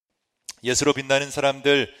예수로 빛나는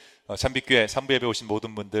사람들 참빛교회 3부 예배 오신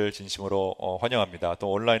모든 분들 진심으로 환영합니다.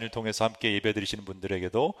 또 온라인을 통해서 함께 예배 드리시는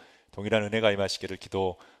분들에게도 동일한 은혜가 임하시기를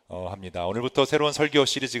기도합니다. 오늘부터 새로운 설교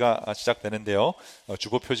시리즈가 시작되는데요.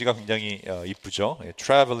 주보 표지가 굉장히 이쁘죠.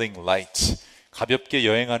 Traveling Light, 가볍게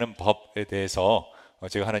여행하는 법에 대해서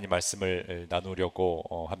제가 하나님 말씀을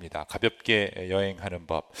나누려고 합니다. 가볍게 여행하는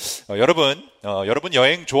법. 여러분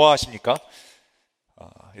여행 좋아하십니까?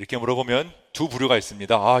 이렇게 물어보면 두 부류가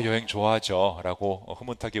있습니다. 여행 좋아하죠 라고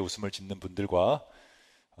흐뭇하게 웃음을 짓는 분들과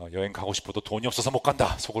여행 가고 싶어도 돈이 없어서 못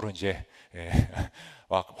간다 속으로 이제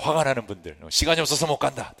막 화가 나는 분들, 시간이 없어서 못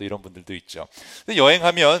간다 또 이런 분들도 있죠. 근데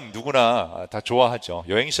여행하면 누구나 다 좋아하죠.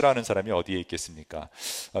 여행 싫어하는 사람이 어디에 있겠습니까?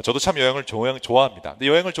 저도 참 여행을 좋아합니다. 근데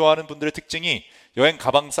여행을 좋아하는 분들의 특징이 여행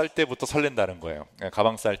가방 쌀 때부터 설렌다는 거예요.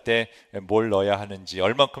 가방 쌀 때 뭘 넣어야 하는지,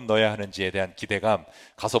 얼만큼 넣어야 하는지에 대한 기대감,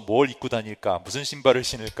 가서 뭘 입고 다닐까, 무슨 신발을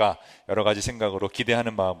신을까, 여러 가지 생각으로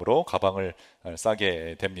기대하는 마음으로 가방을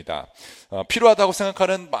싸게 됩니다. 필요하다고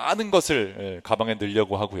생각하는 많은 것을 가방에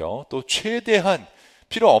넣으려고 하고요. 또 최대한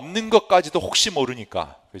필요 없는 것까지도 혹시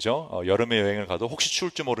모르니까, 그죠? 여름에 여행을 가도 혹시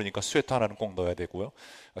추울 줄 모르니까 스웨터 하나는 꼭 넣어야 되고요.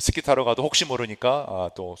 스키 타러 가도 혹시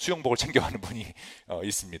모르니까 또 수영복을 챙겨가는 분이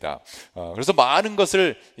있습니다. 그래서 많은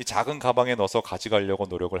것을 이 작은 가방에 넣어서 가져가려고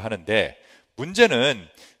노력을 하는데, 문제는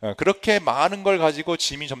그렇게 많은 걸 가지고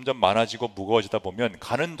짐이 점점 많아지고 무거워지다 보면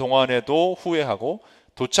가는 동안에도 후회하고,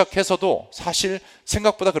 도착해서도 사실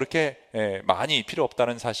생각보다 그렇게 많이 필요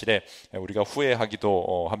없다는 사실에 우리가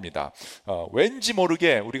후회하기도 합니다. 왠지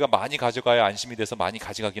모르게 우리가 많이 가져가야 안심이 돼서 많이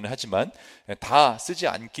가져가기는 하지만 다 쓰지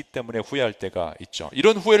않기 때문에 후회할 때가 있죠.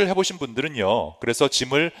 이런 후회를 해보신 분들은요, 그래서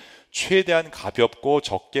짐을 최대한 가볍고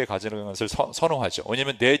적게 가져가는 것을 선호하죠.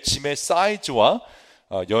 왜냐하면 내 짐의 사이즈와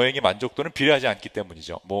여행의 만족도는 비례하지 않기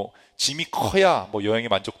때문이죠. 짐이 커야 여행의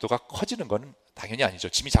만족도가 커지는 것은 당연히 아니죠.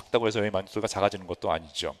 짐이 작다고 해서 여행의 만족도가 작아지는 것도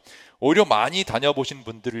아니죠. 오히려 많이 다녀보신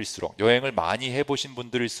분들일수록, 여행을 많이 해보신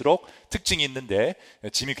분들일수록 특징이 있는데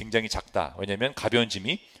짐이 굉장히 작다. 왜냐하면 가벼운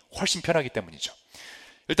짐이 훨씬 편하기 때문이죠.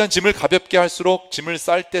 일단 짐을 가볍게 할수록 짐을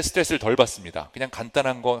쌀 때 스트레스를 덜 받습니다. 그냥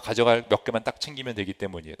간단한 거 가져갈 몇 개만 딱 챙기면 되기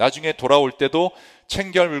때문이에요. 나중에 돌아올 때도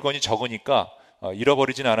챙겨야 할 물건이 적으니까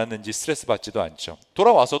잃어버리진 않았는지 스트레스 받지도 않죠.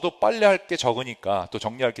 돌아와서도 빨래할 게 적으니까, 또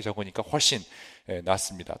정리할 게 적으니까 훨씬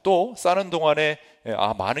낫습니다. 또 싸는 동안에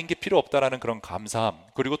많은 게 필요 없다라는 그런 감사함,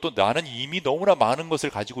 그리고 또 나는 이미 너무나 많은 것을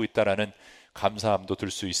가지고 있다라는 감사함도 들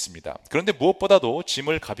수 있습니다. 그런데 무엇보다도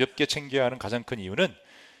짐을 가볍게 챙겨야 하는 가장 큰 이유는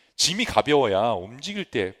짐이 가벼워야 움직일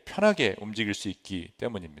때 편하게 움직일 수 있기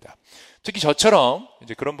때문입니다. 특히 저처럼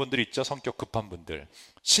이제 그런 분들이 있죠. 성격 급한 분들,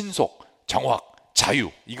 신속, 정확,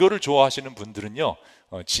 자유, 이거를 좋아하시는 분들은요,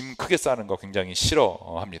 짐 크게 싸는 거 굉장히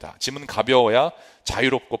싫어합니다. 짐은 가벼워야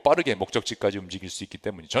자유롭고 빠르게 목적지까지 움직일 수 있기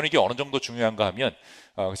때문이죠. 저는 이게 어느 정도 중요한가 하면,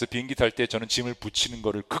 그래서 비행기 탈 때 저는 짐을 붙이는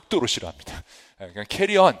거를 극도로 싫어합니다. 그냥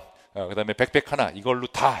캐리언, 그 다음에 백팩 하나, 이걸로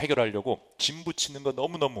다 해결하려고 짐 붙이는 거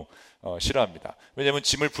너무너무 싫어합니다. 왜냐하면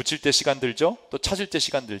짐을 붙일 때 시간 들죠, 또 찾을 때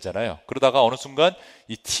시간 들잖아요. 그러다가 어느 순간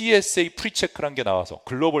이 TSA 프리체크라는 게 나와서,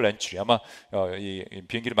 글로벌 엔트리, 아마 이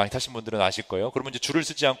비행기를 많이 타신 분들은 아실 거예요. 그러면 이제 줄을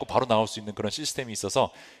쓰지 않고 바로 나올 수 있는 그런 시스템이 있어서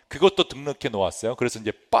그것도 등록해 놓았어요. 그래서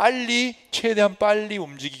이제 최대한 빨리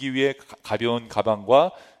움직이기 위해 가벼운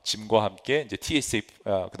가방과 짐과 함께 이제 TSA,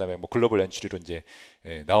 그다음에 글로벌 엔트리로 이제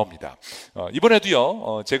나옵니다.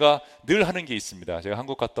 이번에도요, 제가 늘 하는 게 있습니다. 제가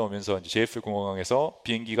한국 갔다 오면서 이제 JF 공항에서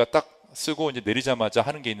비행기가 딱 쓰고 이제 내리자마자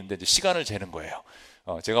하는 게 있는데, 이제 시간을 재는 거예요.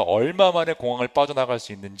 제가 얼마 만에 공항을 빠져나갈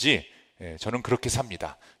수 있는지 저는 그렇게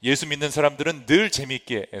삽니다. 예수 믿는 사람들은 늘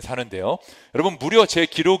재미있게 사는데요. 여러분, 무려 제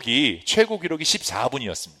최고 기록이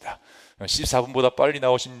 14분이었습니다. 14분보다 빨리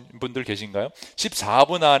나오신 분들 계신가요?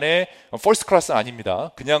 14분 안에 퍼스트 클래스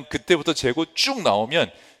아닙니다. 그냥 그때부터 재고 쭉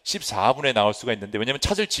나오면 14분에 나올 수가 있는데, 왜냐하면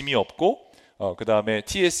찾을 짐이 없고, 그 다음에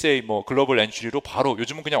TSA 글로벌 엔트리로 바로,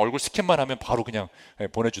 요즘은 그냥 얼굴 스캔만 하면 바로 그냥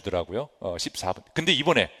보내주더라고요. 14분. 근데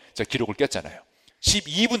이번에 제가 기록을 깼잖아요.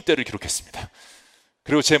 12분대를 기록했습니다.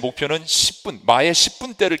 그리고 제 목표는 10분, 마의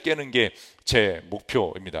 10분대를 깨는 게 제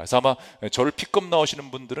목표입니다. 그래서 아마 저를 픽업 나오시는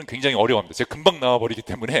분들은 굉장히 어려워합니다. 제가 금방 나와버리기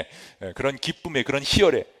때문에 그런 기쁨에, 그런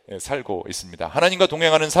희열에 살고 있습니다. 하나님과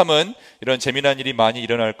동행하는 삶은 이런 재미난 일이 많이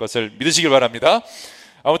일어날 것을 믿으시길 바랍니다.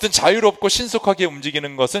 아무튼 자유롭고 신속하게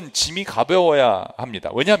움직이는 것은 짐이 가벼워야 합니다.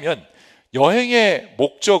 왜냐하면 여행의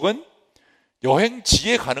목적은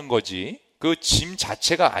여행지에 가는 거지 그 짐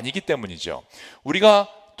자체가 아니기 때문이죠. 우리가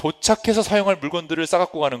도착해서 사용할 물건들을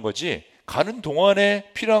싸갖고 가는 거지, 가는 동안에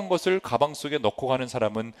필요한 것을 가방 속에 넣고 가는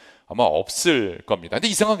사람은 아마 없을 겁니다. 근데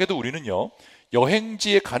이상하게도 우리는요,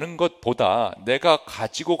 여행지에 가는 것보다 내가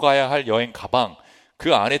가지고 가야 할 여행 가방,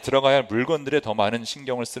 그 안에 들어가야 할 물건들에 더 많은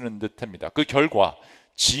신경을 쓰는 듯합니다. 그 결과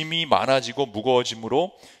짐이 많아지고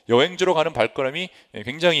무거워짐으로 여행지로 가는 발걸음이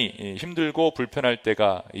굉장히 힘들고 불편할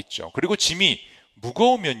때가 있죠. 그리고 짐이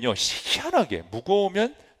무거우면요, 희한하게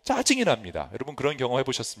무거우면 짜증이 납니다. 여러분 그런 경험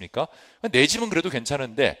해보셨습니까? 내 짐은 그래도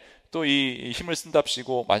괜찮은데 또 이 힘을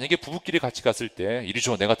쓴답시고 만약에 부부끼리 같이 갔을 때 이리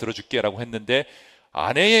줘 내가 들어줄게 라고 했는데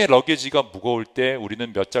아내의 러게지가 무거울 때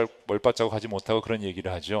우리는 멀빠짜고 가지 못하고 그런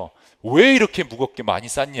얘기를 하죠. 왜 이렇게 무겁게 많이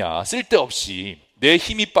쌌냐, 쓸데없이 내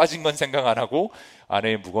힘이 빠진 건 생각 안 하고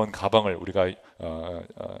아내의 무거운 가방을 우리가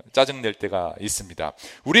짜증낼 때가 있습니다.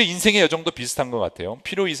 우리의 인생의 여정도 비슷한 것 같아요.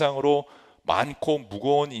 필요 이상으로 많고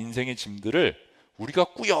무거운 인생의 짐들을 우리가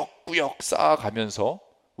꾸역꾸역 쌓아가면서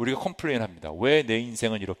우리가 컴플레인합니다. 왜 내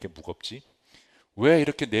인생은 이렇게 무겁지? 왜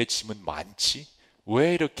이렇게 내 짐은 많지?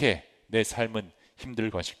 왜 이렇게 내 삶은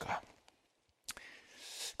힘들 것일까?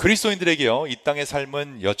 그리스도인들에게요, 이 땅의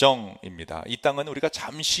삶은 여정입니다. 이 땅은 우리가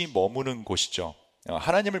잠시 머무는 곳이죠.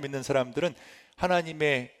 하나님을 믿는 사람들은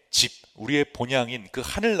하나님의 집, 우리의 본향인 그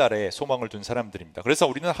하늘나라에 소망을 둔 사람들입니다. 그래서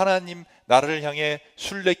우리는 하나님 나라를 향해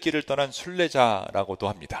순례길을 떠난 순례자라고도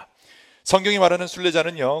합니다. 성경이 말하는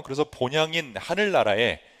순례자는요, 그래서 본향인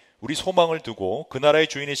하늘나라에 우리 소망을 두고 그 나라의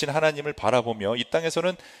주인이신 하나님을 바라보며 이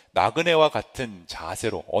땅에서는 나그네와 같은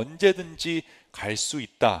자세로 언제든지 갈 수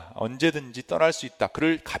있다, 언제든지 떠날 수 있다,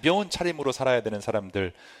 그를 가벼운 차림으로 살아야 되는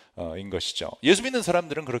사람들인 것이죠. 예수 믿는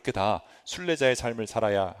사람들은 그렇게 다 순례자의 삶을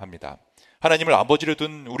살아야 합니다. 하나님을 아버지로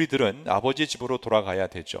둔 우리들은 아버지의 집으로 돌아가야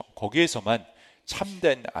되죠. 거기에서만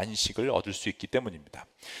참된 안식을 얻을 수 있기 때문입니다.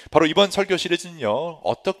 바로 이번 설교 시리즈는요,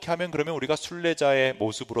 어떻게 하면 그러면 우리가 순례자의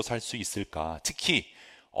모습으로 살 수 있을까? 특히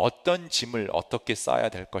어떤 짐을 어떻게 쌓아야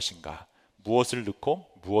될 것인가? 무엇을 넣고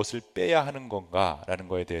무엇을 빼야 하는 건가? 라는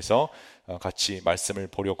거에 대해서 같이 말씀을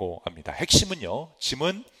보려고 합니다. 핵심은요,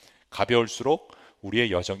 짐은 가벼울수록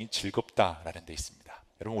우리의 여정이 즐겁다라는 데 있습니다.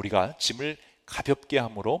 여러분, 우리가 짐을 가볍게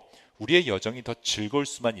함으로 우리의 여정이 더 즐거울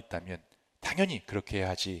수만 있다면 당연히 그렇게 해야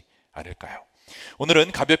하지 않을까요?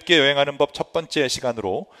 오늘은 가볍게 여행하는 법 첫 번째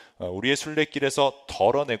시간으로 우리의 순례길에서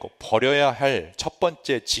덜어내고 버려야 할 첫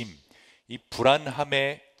번째 짐, 이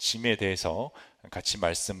불안함의 짐에 대해서 같이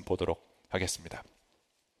말씀 보도록 하겠습니다.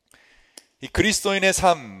 이 그리스도인의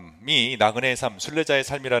삶이 나그네의 삶, 순례자의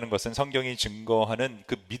삶이라는 것은 성경이 증거하는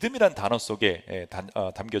그 믿음이란 단어 속에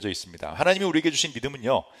담겨져 있습니다. 하나님이 우리에게 주신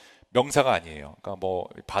믿음은요, 명사가 아니에요. 그러니까 뭐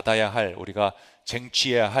받아야 할, 우리가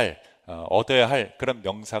쟁취해야 할, 얻어야 할 그런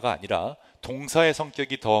명사가 아니라 동사의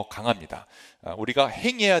성격이 더 강합니다. 우리가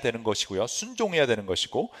행해야 되는 것이고요, 순종해야 되는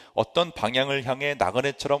것이고, 어떤 방향을 향해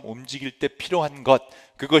나그네처럼 움직일 때 필요한 것,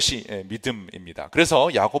 그것이 믿음입니다. 그래서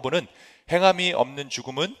야고보는 행함이 없는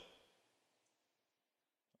죽음은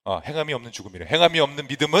행함이 없는 죽음이래. 행함이 없는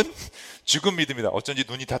믿음은 죽은 믿음이다. 어쩐지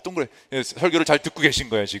눈이 다 동그래. 설교를 잘 듣고 계신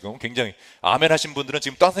거예요. 지금 굉장히 아멘 하신 분들은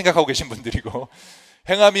지금 딴 생각하고 계신 분들이고,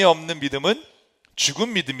 행함이 없는 믿음은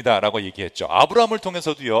죽은 믿음이다 라고 얘기했죠. 아브라함을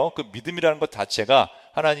통해서도요, 그 믿음이라는 것 자체가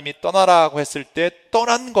하나님이 떠나라고 했을 때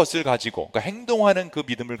떠난 것을 가지고, 그러니까 행동하는 그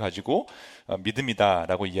믿음을 가지고 믿음이다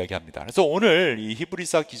라고 이야기합니다. 그래서 오늘 이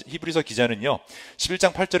히브리서 기자는요,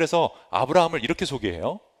 11장 8절에서 아브라함을 이렇게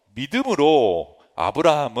소개해요. 믿음으로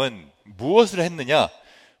아브라함은 무엇을 했느냐?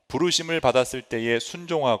 부르심을 받았을 때에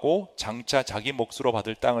순종하고 장차 자기 몫으로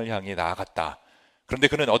받을 땅을 향해 나아갔다. 그런데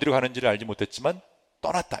그는 어디로 가는지를 알지 못했지만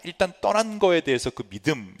떠났다. 일단 떠난 거에 대해서 그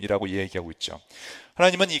믿음이라고 이야기하고 있죠.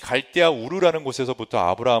 하나님은 이 갈대아 우르라는 곳에서부터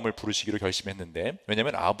아브라함을 부르시기로 결심했는데,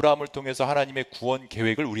 왜냐하면 아브라함을 통해서 하나님의 구원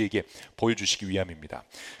계획을 우리에게 보여주시기 위함입니다.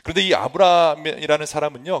 그런데 이 아브라함이라는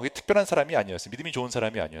사람은요, 특별한 사람이 아니었어요. 믿음이 좋은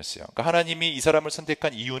사람이 아니었어요. 그러니까 하나님이 이 사람을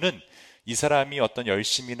선택한 이유는 이 사람이 어떤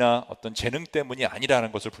열심이나 어떤 재능 때문이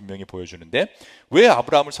아니라는 것을 분명히 보여주는데, 왜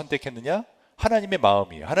아브라함을 선택했느냐? 하나님의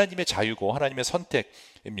마음이에요. 하나님의 자유고 하나님의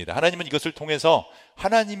선택입니다. 하나님은 이것을 통해서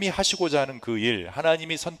하나님이 하시고자 하는 그 일,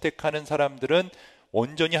 하나님이 선택하는 사람들은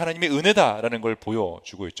온전히 하나님의 은혜다라는 걸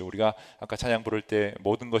보여주고 있죠. 우리가 아까 찬양 부를 때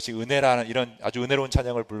모든 것이 은혜라는 이런 아주 은혜로운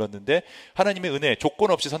찬양을 불렀는데, 하나님의 은혜,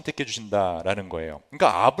 조건 없이 선택해 주신다라는 거예요.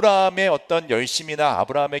 그러니까 아브라함의 어떤 열심이나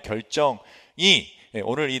아브라함의 결정이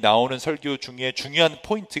오늘 이 나오는 설교 중에 중요한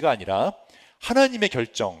포인트가 아니라 하나님의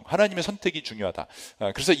결정, 하나님의 선택이 중요하다.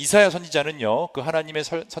 그래서 이사야 선지자는요, 그 하나님의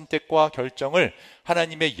선택과 결정을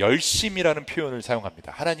하나님의 열심이라는 표현을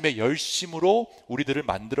사용합니다. 하나님의 열심으로 우리들을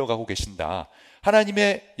만들어가고 계신다.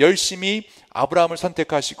 하나님의 열심이 아브라함을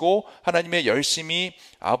선택하시고 하나님의 열심이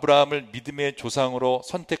아브라함을 믿음의 조상으로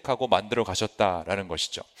선택하고 만들어 가셨다라는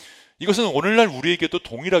것이죠. 이것은 오늘날 우리에게도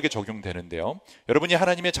동일하게 적용되는데요, 여러분이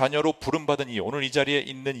하나님의 자녀로 부름받은 이유, 오늘 이 자리에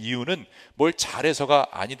있는 이유는 뭘 잘해서가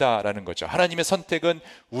아니다라는 거죠. 하나님의 선택은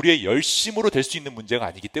우리의 열심으로 될 수 있는 문제가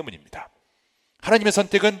아니기 때문입니다. 하나님의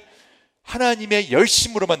선택은 하나님의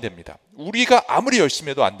열심으로만 됩니다. 우리가 아무리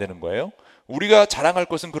열심히 해도 안 되는 거예요. 우리가 자랑할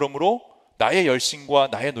것은 그러므로 나의 열심과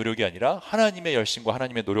나의 노력이 아니라 하나님의 열심과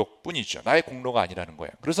하나님의 노력뿐이죠. 나의 공로가 아니라는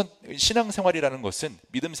거예요. 그래서 신앙생활이라는 것은,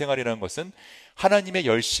 믿음 생활이라는 것은 하나님의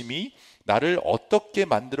열심이 나를 어떻게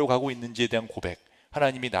만들어가고 있는지에 대한 고백,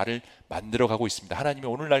 하나님이 나를 만들어가고 있습니다, 하나님이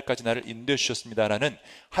오늘날까지 나를 인도해 주셨습니다라는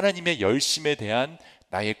하나님의 열심에 대한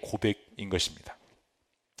나의 고백인 것입니다.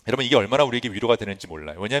 여러분, 이게 얼마나 우리에게 위로가 되는지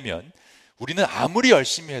몰라요. 왜냐하면 우리는 아무리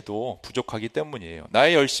열심히 해도 부족하기 때문이에요.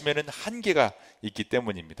 나의 열심에는 한계가 있기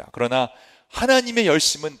때문입니다. 그러나 하나님의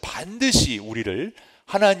열심은 반드시 우리를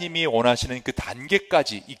하나님이 원하시는 그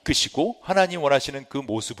단계까지 이끄시고 하나님 원하시는 그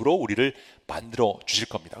모습으로 우리를 만들어 주실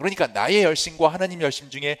겁니다. 그러니까 나의 열심과 하나님의 열심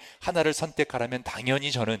중에 하나를 선택하라면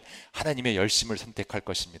당연히 저는 하나님의 열심을 선택할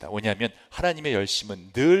것입니다. 왜냐하면 하나님의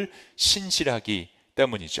열심은 늘 신실하기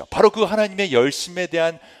때문이죠. 바로 그 하나님의 열심에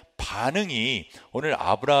대한 반응이 오늘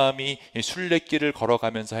아브라함이 순례길을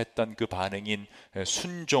걸어가면서 했던 그 반응인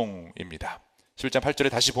순종입니다. 11장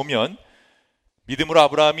 8절에 다시 보면 믿음으로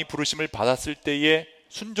아브라함이 부르심을 받았을 때에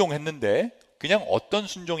순종했는데, 그냥 어떤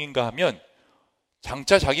순종인가 하면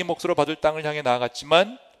장차 자기 몫으로 받을 땅을 향해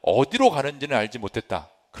나아갔지만 어디로 가는지는 알지 못했다.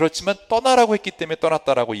 그렇지만 떠나라고 했기 때문에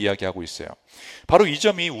떠났다라고 이야기하고 있어요. 바로 이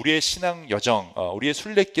점이 우리의 신앙 여정, 우리의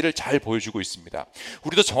순례길을 잘 보여주고 있습니다.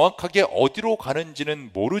 우리도 정확하게 어디로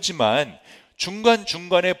가는지는 모르지만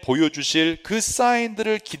중간중간에 보여주실 그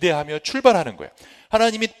사인들을 기대하며 출발하는 거예요.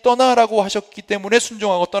 하나님이 떠나라고 하셨기 때문에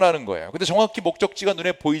순종하고 떠나는 거예요. 근데 정확히 목적지가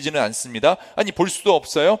눈에 보이지는 않습니다. 아니, 볼 수도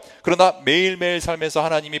없어요. 그러나 매일매일 삶에서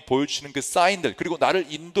하나님이 보여주시는 그 사인들, 그리고 나를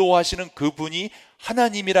인도하시는 그분이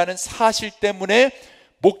하나님이라는 사실 때문에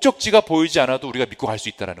목적지가 보이지 않아도 우리가 믿고 갈 수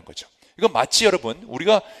있다는 거죠. 이건 마치 여러분,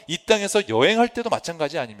 우리가 이 땅에서 여행할 때도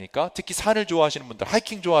마찬가지 아닙니까? 특히 산을 좋아하시는 분들,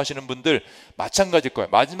 하이킹 좋아하시는 분들 마찬가지일 거예요.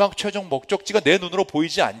 마지막 최종 목적지가 내 눈으로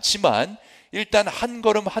보이지 않지만 일단 한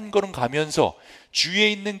걸음 한 걸음 가면서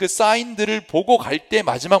주위에 있는 그 사인들을 보고 갈 때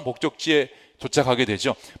마지막 목적지에 도착하게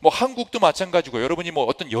되죠. 한국도 마찬가지고, 여러분이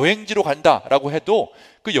어떤 여행지로 간다라고 해도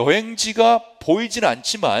그 여행지가 보이지는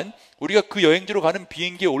않지만 우리가 그 여행지로 가는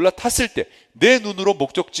비행기에 올라탔을 때 내 눈으로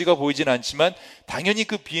목적지가 보이지는 않지만 당연히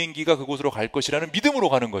그 비행기가 그곳으로 갈 것이라는 믿음으로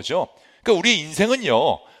가는 거죠. 그러니까 우리의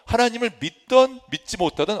인생은요, 하나님을 믿던 믿지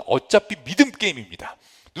못하던 어차피 믿음 게임입니다.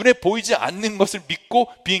 눈에 보이지 않는 것을 믿고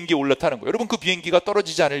비행기에 올라타는 거예요. 여러분, 그 비행기가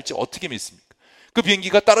떨어지지 않을지 어떻게 믿습니까? 그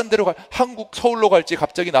비행기가 다른 데로 한국 서울로 갈지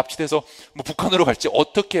갑자기 납치돼서 북한으로 갈지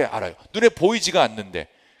어떻게 알아요? 눈에 보이지가 않는데.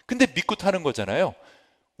 근데 믿고 타는 거잖아요.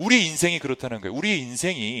 우리 인생이 그렇다는 거예요. 우리의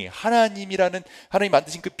인생이 하나님이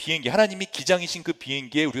만드신 그 비행기, 하나님이 기장이신 그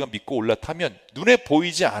비행기에 우리가 믿고 올라타면 눈에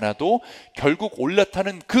보이지 않아도 결국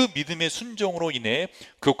올라타는 그 믿음의 순종으로 인해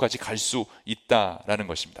그것까지 갈 수 있다라는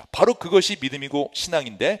것입니다. 바로 그것이 믿음이고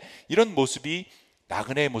신앙인데, 이런 모습이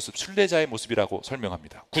나그네의 모습, 순례자의 모습이라고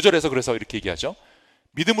설명합니다. 9절에서 그래서 이렇게 얘기하죠.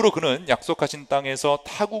 믿음으로 그는 약속하신 땅에서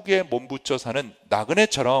타국에 몸붙여 사는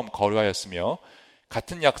나그네처럼 거류하였으며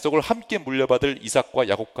같은 약속을 함께 물려받을 이삭과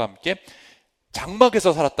야곱과 함께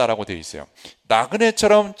장막에서 살았다라고 되어 있어요.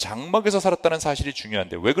 나그네처럼 장막에서 살았다는 사실이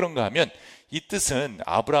중요한데, 왜 그런가 하면 이 뜻은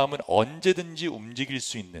아브라함은 언제든지 움직일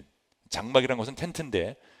수 있는, 장막이라는 것은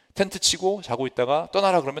텐트인데 텐트 치고 자고 있다가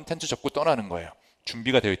떠나라 그러면 텐트 접고 떠나는 거예요.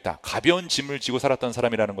 준비가 되어 있다. 가벼운 짐을 지고 살았던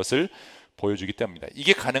사람이라는 것을 보여주기 때문입니다.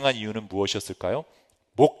 이게 가능한 이유는 무엇이었을까요?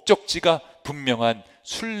 목적지가 분명한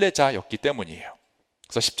순례자였기 때문이에요.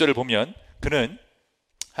 그래서 10절을 보면 그는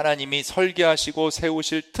하나님이 설계하시고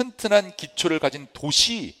세우실 튼튼한 기초를 가진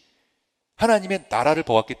도시, 하나님의 나라를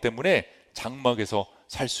보았기 때문에 장막에서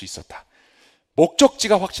살 수 있었다.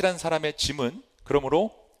 목적지가 확실한 사람의 짐은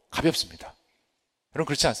그러므로 가볍습니다. 여러분,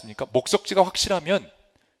 그렇지 않습니까? 목적지가 확실하면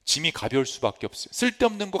짐이 가벼울 수밖에 없어요.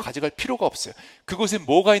 쓸데없는 거 가져갈 필요가 없어요. 그곳에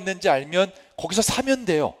뭐가 있는지 알면 거기서 사면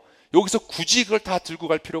돼요. 여기서 굳이 그걸 다 들고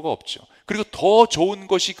갈 필요가 없죠. 그리고 더 좋은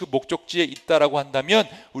것이 그 목적지에 있다라고 한다면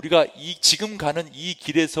우리가 지금 가는 이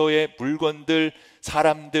길에서의 물건들,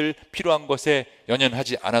 사람들, 필요한 것에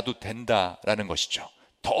연연하지 않아도 된다라는 것이죠.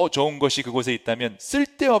 더 좋은 것이 그곳에 있다면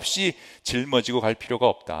쓸데없이 짊어지고 갈 필요가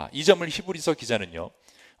없다. 이 점을 히브리서 기자는요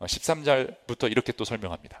 13절부터 이렇게 또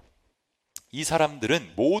설명합니다. 이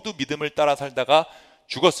사람들은 모두 믿음을 따라 살다가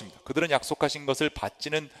죽었습니다. 그들은 약속하신 것을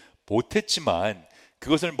받지는 못했지만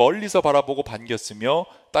그것을 멀리서 바라보고 반겼으며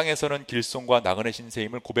땅에서는 길손과 나그네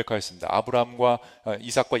신세임을 고백하였습니다. 아브라함과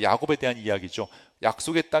이삭과 야곱에 대한 이야기죠.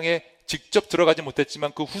 약속의 땅에 직접 들어가지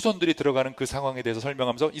못했지만 그 후손들이 들어가는 그 상황에 대해서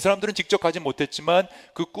설명하면서 이 사람들은 직접 가지 못했지만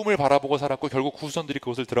그 꿈을 바라보고 살았고 결국 후손들이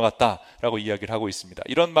그곳을 들어갔다라고 이야기를 하고 있습니다.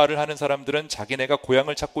 이런 말을 하는 사람들은 자기네가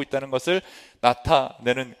고향을 찾고 있다는 것을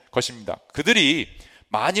나타내는 것입니다. 그들이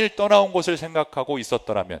만일 떠나온 것을 생각하고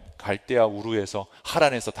있었더라면, 갈대아 우르에서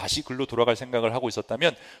하란에서 다시 글로 돌아갈 생각을 하고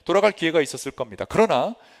있었다면 돌아갈 기회가 있었을 겁니다.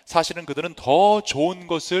 그러나 사실은 그들은 더 좋은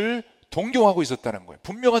것을 동경하고 있었다는 거예요.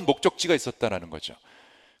 분명한 목적지가 있었다는 거죠.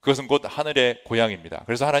 그것은 곧 하늘의 고향입니다.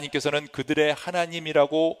 그래서 하나님께서는 그들의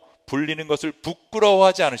하나님이라고 불리는 것을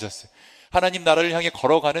부끄러워하지 않으셨어요. 하나님 나라를 향해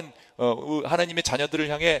걸어가는 하나님의 자녀들을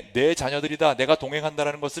향해 내 자녀들이다, 내가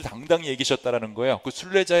동행한다는 것을 당당히 얘기하셨다는 거예요. 그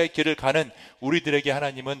순례자의 길을 가는 우리들에게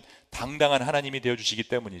하나님은 당당한 하나님이 되어주시기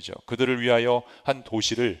때문이죠. 그들을 위하여 한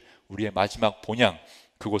도시를, 우리의 마지막 본향,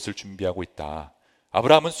 그곳을 준비하고 있다.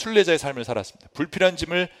 아브라함은 순례자의 삶을 살았습니다. 불필요한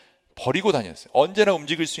짐을 버리고 다녔어요. 언제나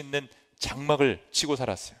움직일 수 있는 장막을 치고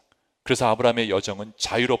살았어요. 그래서 아브라함의 여정은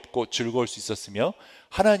자유롭고 즐거울 수 있었으며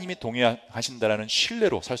하나님이 동행하신다라는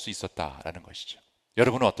신뢰로 살 수 있었다라는 것이죠.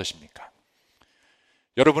 여러분은 어떠십니까?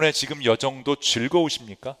 여러분의 지금 여정도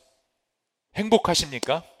즐거우십니까?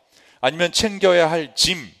 행복하십니까? 아니면 챙겨야 할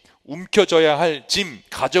짐, 움켜져야 할 짐,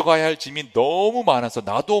 가져가야 할 짐이 너무 많아서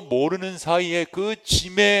나도 모르는 사이에 그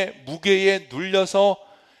짐의 무게에 눌려서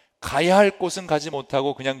가야 할 곳은 가지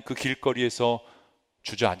못하고 그냥 그 길거리에서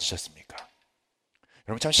주저앉으셨습니까?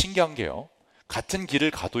 여러분 참 신기한 게요, 같은 길을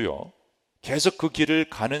가도요, 계속 그 길을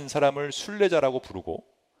가는 사람을 순례자라고 부르고,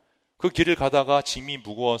 그 길을 가다가 짐이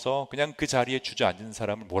무거워서 그냥 그 자리에 주저앉은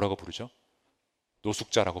사람을 뭐라고 부르죠?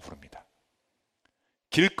 노숙자라고 부릅니다.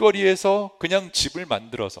 길거리에서 그냥 집을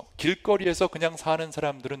만들어서 길거리에서 그냥 사는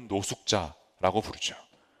사람들은 노숙자라고 부르죠.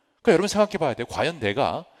 그러니까 여러분 생각해 봐야 돼요. 과연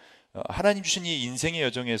내가 하나님 주신 이 인생의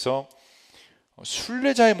여정에서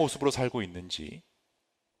순례자의 모습으로 살고 있는지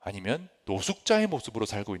아니면 노숙자의 모습으로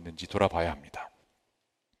살고 있는지 돌아봐야 합니다.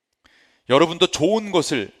 여러분도 좋은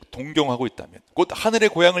것을 동경하고 있다면, 곧 하늘의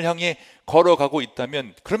고향을 향해 걸어가고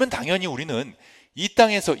있다면, 그러면 당연히 우리는 이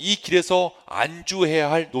땅에서, 이 길에서 안주해야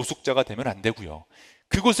할 노숙자가 되면 안 되고요,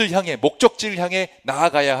 그곳을 향해, 목적지를 향해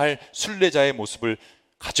나아가야 할 순례자의 모습을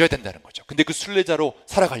가져야 된다는 거죠. 근데 그 순례자로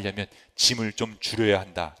살아가려면 짐을 좀 줄여야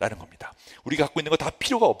한다라는 겁니다. 우리가 갖고 있는 거 다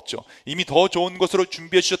필요가 없죠. 이미 더 좋은 것으로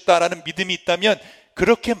준비해 주셨다라는 믿음이 있다면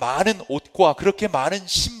그렇게 많은 옷과 그렇게 많은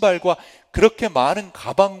신발과 그렇게 많은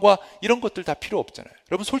가방과 이런 것들 다 필요 없잖아요.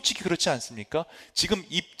 여러분 솔직히 그렇지 않습니까? 지금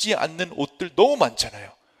입지 않는 옷들 너무 많잖아요.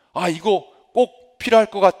 아, 이거 꼭 필요할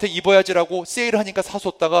것 같아, 입어야지라고 세일하니까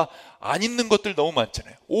사줬다가 안 입는 것들 너무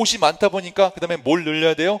많잖아요. 옷이 많다 보니까 그 다음에 뭘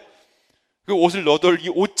늘려야 돼요? 그 옷을 넣어둘 이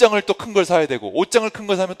옷장을 또 큰 걸 사야 되고, 옷장을 큰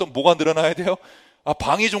걸 사면 또 뭐가 늘어나야 돼요? 아,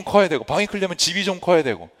 방이 좀 커야 되고, 방이 크려면 집이 좀 커야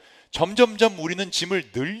되고, 점점점 우리는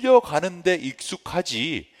짐을 늘려가는 데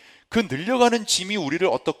익숙하지 그 늘려가는 짐이 우리를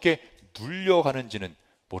어떻게 눌려가는지는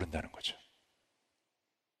모른다는 거죠.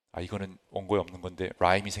 아, 이거는 원고에 없는 건데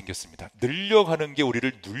라임이 생겼습니다. 늘려가는 게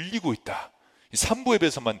우리를 눌리고 있다.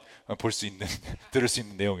 3부에서만 볼 수 있는 들을 수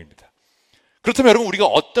있는 내용입니다. 그렇다면 여러분, 우리가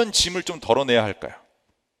어떤 짐을 좀 덜어내야 할까요?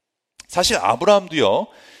 사실 아브라함도요,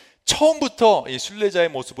 처음부터 이 순례자의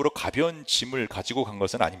모습으로 가벼운 짐을 가지고 간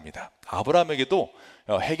것은 아닙니다. 아브라함에게도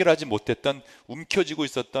해결하지 못했던, 움켜쥐고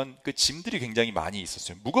있었던 그 짐들이 굉장히 많이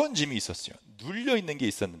있었어요. 무거운 짐이 있었어요. 눌려 있는 게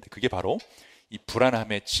있었는데 그게 바로 이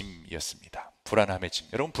불안함의 짐이었습니다. 불안함의 짐.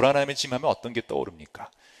 여러분, 불안함의 짐 하면 어떤 게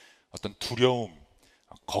떠오릅니까? 어떤 두려움,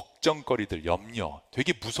 걱정거리들, 염려,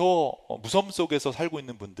 되게 무섬 속에서 살고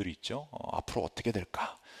있는 분들이 있죠. 앞으로 어떻게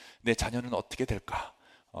될까? 내 자녀는 어떻게 될까?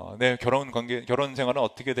 내 결혼 생활은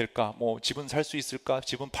어떻게 될까? 뭐 집은 살 수 있을까?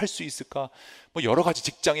 집은 팔 수 있을까? 뭐 여러 가지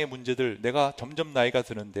직장의 문제들, 내가 점점 나이가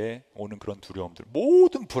드는데 오는 그런 두려움들,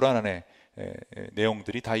 모든 불안함의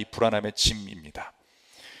내용들이 다 이 불안함의 짐입니다.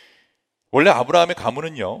 원래 아브라함의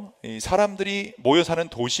가문은요, 이 사람들이 모여 사는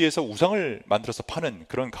도시에서 우상을 만들어서 파는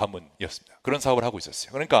그런 가문이었습니다. 그런 사업을 하고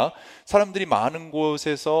있었어요. 그러니까 사람들이 많은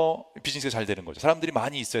곳에서 비즈니스가 잘 되는 거죠. 사람들이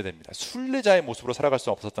많이 있어야 됩니다. 순례자의 모습으로 살아갈 수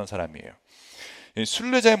없었던 사람이에요.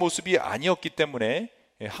 순례자의 모습이 아니었기 때문에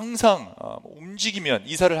항상 움직이면,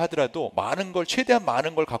 이사를 하더라도 많은 걸, 최대한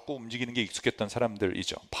많은 걸 갖고 움직이는 게 익숙했던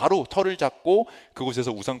사람들이죠. 바로 터를 잡고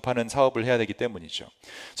그곳에서 우상 파는 사업을 해야 되기 때문이죠.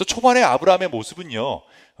 그래서 초반에 아브라함의 모습은요,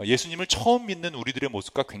 예수님을 처음 믿는 우리들의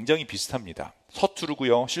모습과 굉장히 비슷합니다.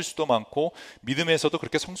 서투르고요, 실수도 많고 믿음에서도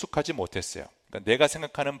그렇게 성숙하지 못했어요. 그러니까 내가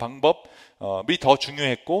생각하는 방법이 더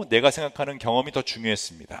중요했고 내가 생각하는 경험이 더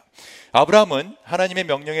중요했습니다. 아브라함은 하나님의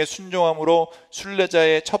명령에 순종함으로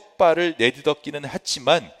순례자의 첫 발을 내딛었기는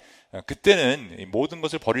했지만 그때는 모든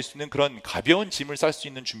것을 버릴 수 있는 그런 가벼운 짐을 쌀 수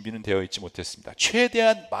있는 준비는 되어 있지 못했습니다.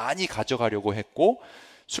 최대한 많이 가져가려고 했고,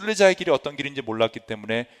 순례자의 길이 어떤 길인지 몰랐기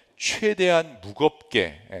때문에 최대한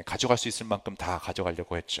무겁게 가져갈 수 있을 만큼 다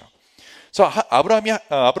가져가려고 했죠. 그래서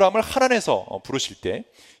아브라함을 하란에서 부르실 때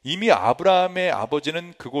이미 아브라함의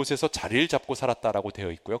아버지는 그곳에서 자리를 잡고 살았다라고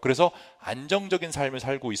되어 있고요. 그래서 안정적인 삶을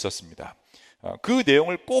살고 있었습니다. 그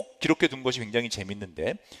내용을 꼭 기록해 둔 것이 굉장히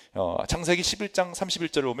재밌는데 창세기 11장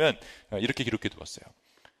 31절을 보면 이렇게 기록해 두었어요.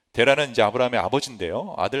 데라는 이제 아브라함의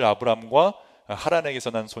아버지인데요, 아들 아브람과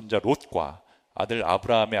하란에게서 난 손자 롯과 아들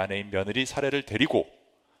아브라함의 아내인 며느리 사레를 데리고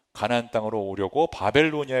가나안 땅으로 오려고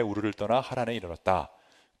바벨로니아의 우르를 떠나 하란에 이르렀다.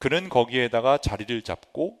 그는 거기에다가 자리를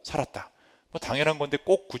잡고 살았다. 뭐 당연한 건데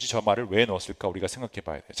꼭 굳이 저 말을 왜 넣었을까 우리가 생각해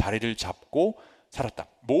봐야 돼요. 자리를 잡고 살았다.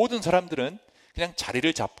 모든 사람들은 그냥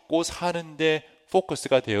자리를 잡고 사는데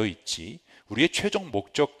포커스가 되어 있지 우리의 최종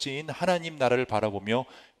목적지인 하나님 나라를 바라보며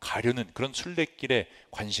가려는 그런 순례길에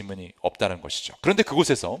관심은 없다는 것이죠. 그런데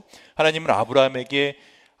그곳에서 하나님은 아브라함에게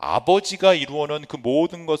아버지가 이루어놓은 그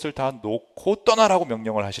모든 것을 다 놓고 떠나라고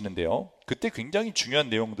명령을 하시는데요, 그때 굉장히 중요한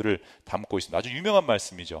내용들을 담고 있습니다. 아주 유명한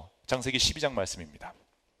말씀이죠. 창세기 12장 말씀입니다.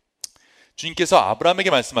 주님께서 아브라함에게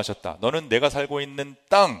말씀하셨다. 너는 내가 살고 있는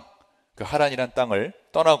땅, 그 하란이란 땅을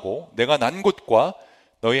떠나고 내가 난 곳과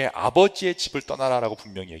너의 아버지의 집을 떠나라라고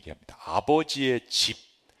분명히 얘기합니다. 아버지의 집,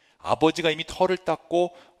 아버지가 이미 터를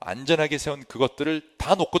닦고 안전하게 세운 그것들을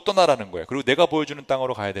다 놓고 떠나라는 거예요. 그리고 내가 보여주는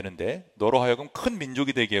땅으로 가야 되는데 너로 하여금 큰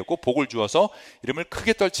민족이 되게 하고 복을 주어서 이름을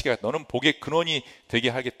크게 떨치게 하겠다. 너는 복의 근원이 되게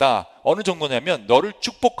하겠다. 어느 정도냐면 너를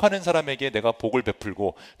축복하는 사람에게 내가 복을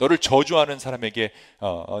베풀고 너를 저주하는 사람에게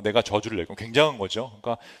내가 저주를 내고, 굉장한 거죠.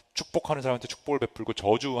 그러니까 축복하는 사람한테 축복을 베풀고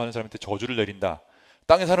저주하는 사람한테 저주를 내린다.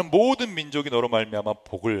 땅에 사는 모든 민족이 너로 말미암아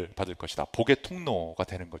복을 받을 것이다. 복의 통로가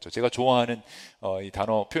되는 거죠. 제가 좋아하는 이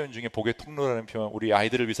단어 표현 중에 복의 통로라는 표현, 우리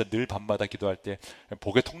아이들을 위해서 늘 밤마다 기도할 때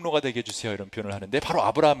복의 통로가 되게 해주세요 이런 표현을 하는데 바로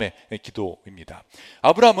아브라함의 기도입니다.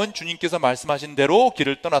 아브라함은 주님께서 말씀하신 대로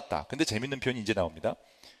길을 떠났다. 근데 재밌는 표현이 이제 나옵니다.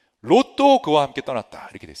 롯도 그와 함께 떠났다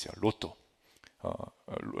이렇게 돼 있어요. 롯도.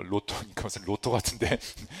 로또니까 무슨 로또 같은데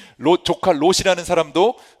조카 롯이라는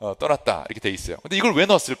사람도 떠났다 이렇게 돼 있어요. 근데 이걸 왜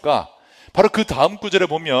넣었을까? 바로 그 다음 구절에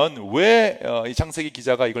보면 왜 이 창세기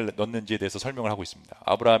기자가 이걸 넣는지에 대해서 설명을 하고 있습니다.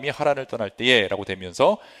 아브라함이 하란을 떠날 때에 라고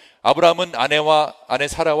되면서 아브라함은 아내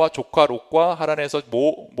사라와 조카 롯과 하란에서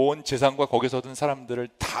모은 재산과 거기서 얻은 사람들을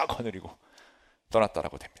다 거느리고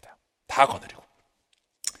떠났다라고 됩니다. 다 거느리고.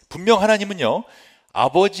 분명 하나님은요,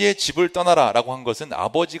 아버지의 집을 떠나라 라고 한 것은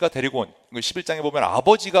아버지가 데리고 온, 11장에 보면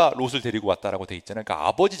아버지가 롯을 데리고 왔다라고 돼 있잖아요. 그러니까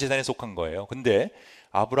아버지 재산에 속한 거예요. 근데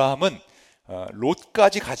아브라함은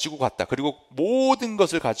롯까지 가지고 갔다, 그리고 모든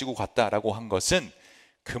것을 가지고 갔다라고 한 것은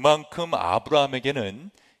그만큼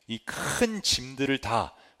아브라함에게는 이 큰 짐들을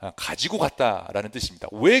다 가지고 갔다라는 뜻입니다.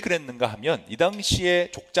 왜 그랬는가 하면 이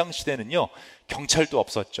당시에 족장 시대는요, 경찰도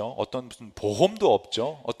없었죠. 어떤 무슨 보험도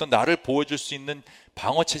없죠. 어떤 나를 보호해줄 수 있는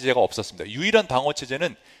방어 체제가 없었습니다. 유일한 방어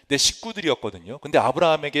체제는 내 식구들이었거든요. 근데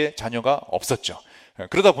아브라함에게 자녀가 없었죠.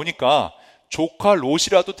 그러다 보니까 조카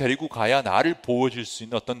롯이라도 데리고 가야 나를 보호해줄 수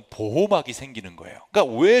있는 어떤 보호막이 생기는 거예요.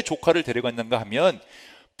 그러니까 왜 조카를 데려갔는가 하면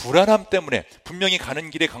불안함 때문에 분명히 가는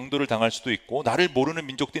길에 강도를 당할 수도 있고 나를 모르는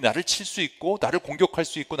민족들이 나를 칠 수 있고 나를 공격할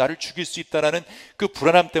수 있고 나를 죽일 수 있다는 그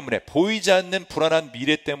불안함 때문에, 보이지 않는 불안한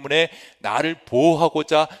미래 때문에 나를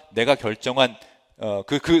보호하고자 내가 결정한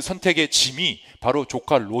그 선택의 짐이 바로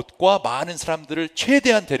조카 롯과 많은 사람들을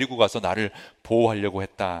최대한 데리고 가서 나를 보호하려고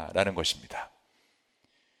했다라는 것입니다.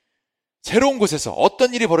 새로운 곳에서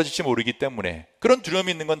어떤 일이 벌어질지 모르기 때문에 그런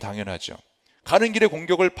두려움이 있는 건 당연하죠. 가는 길에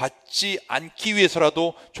공격을 받지 않기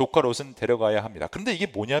위해서라도 조카 롯은 데려가야 합니다. 그런데 이게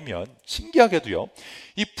뭐냐면 신기하게도요,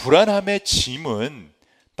 이 불안함의 짐은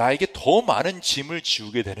나에게 더 많은 짐을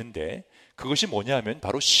지우게 되는데 그것이 뭐냐면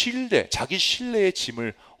바로 신뢰, 자기 신뢰의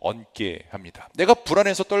짐을 얹게 합니다. 내가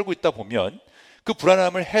불안해서 떨고 있다 보면 그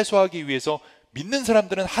불안함을 해소하기 위해서 믿는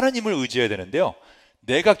사람들은 하나님을 의지해야 되는데요,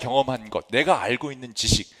 내가 경험한 것, 내가 알고 있는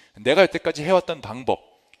지식, 내가 여태까지 해왔던 방법,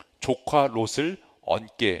 조카 롯을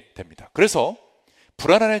얹게 됩니다. 그래서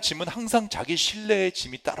불안함의 짐은 항상 자기 신뢰의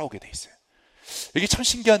짐이 따라오게 돼 있어요. 이게 참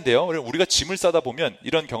신기한데요, 우리가 짐을 싸다 보면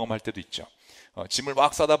이런 경험할 때도 있죠. 짐을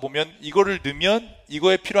막 싸다 보면 이거를 넣으면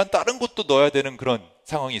이거에 필요한 다른 것도 넣어야 되는 그런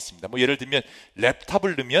상황이 있습니다. 뭐 예를 들면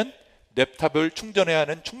랩탑을 넣으면 랩탑을 충전해야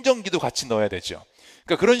하는 충전기도 같이 넣어야 되죠.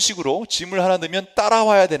 그러니까 그런 식으로 짐을 하나 넣으면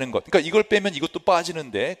따라와야 되는 것, 그러니까 이걸 빼면 이것도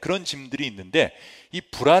빠지는데 그런 짐들이 있는데, 이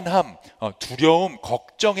불안함, 두려움,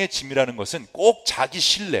 걱정의 짐이라는 것은 꼭 자기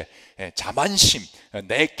신뢰, 자만심,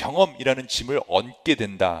 내 경험이라는 짐을 얹게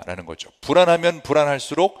된다라는 거죠. 불안하면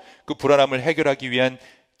불안할수록 그 불안함을 해결하기 위한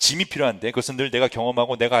짐이 필요한데 그것은 늘 내가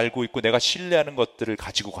경험하고 내가 알고 있고 내가 신뢰하는 것들을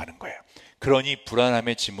가지고 가는 거예요. 그러니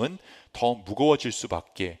불안함의 짐은 더 무거워질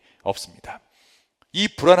수밖에 없습니다. 이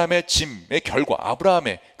불안함의 짐의 결과,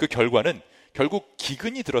 아브라함의 그 결과는 결국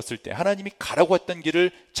기근이 들었을 때 하나님이 가라고 했던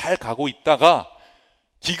길을 잘 가고 있다가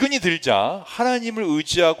기근이 들자 하나님을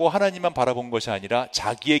의지하고 하나님만 바라본 것이 아니라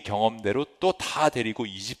자기의 경험대로 또 다 데리고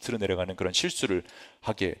이집트로 내려가는 그런 실수를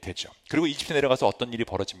하게 되죠. 그리고 이집트에 내려가서 어떤 일이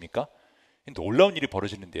벌어집니까? 놀라운 일이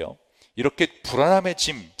벌어지는데요. 이렇게 불안함의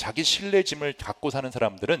짐, 자기 신뢰 짐을 갖고 사는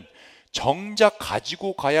사람들은 정작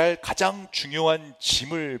가지고 가야 할 가장 중요한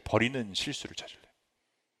짐을 버리는 실수를 저질러요.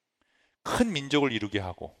 큰 민족을 이루게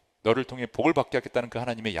하고 너를 통해 복을 받게 하겠다는 그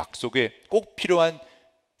하나님의 약속에 꼭 필요한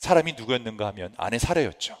사람이 누구였는가 하면 아내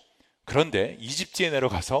사라였죠. 그런데 이집트에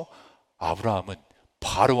내려가서 아브라함은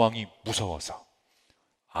바로 왕이 무서워서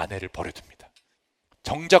아내를 버려둡니다.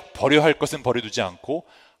 정작 버려야 할 것은 버려두지 않고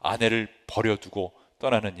아내를 버려두고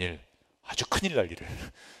떠나는 일, 아주 큰일 날 일을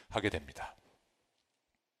하게 됩니다.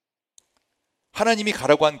 하나님이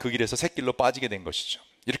가라고 한 그 길에서 샛길로 빠지게 된 것이죠.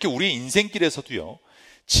 이렇게 우리의 인생길에서도요,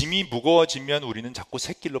 짐이 무거워지면 우리는 자꾸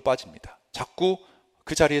샛길로 빠집니다. 자꾸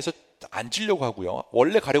그 자리에서 앉으려고 하고요,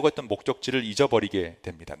 원래 가려고 했던 목적지를 잊어버리게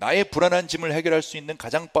됩니다. 나의 불안한 짐을 해결할 수 있는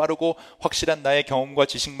가장 빠르고 확실한 나의 경험과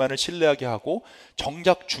지식만을 신뢰하게 하고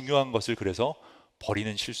정작 중요한 것을 그래서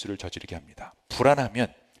버리는 실수를 저지르게 합니다.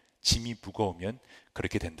 불안하면, 짐이 무거우면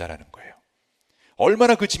그렇게 된다는 거예요.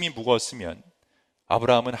 얼마나 그 짐이 무거웠으면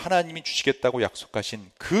아브라함은 하나님이 주시겠다고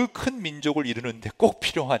약속하신 그 큰 민족을 이루는데 꼭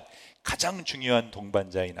필요한 가장 중요한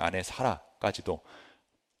동반자인 아내 사라까지도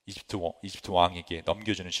이집트 왕에게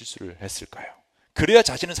넘겨주는 실수를 했을까요? 그래야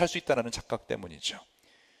자신은 살 수 있다는 착각 때문이죠.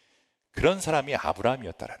 그런 사람이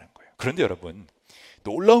아브라함이었다라는 거예요. 그런데 여러분,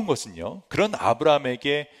 놀라운 것은요, 그런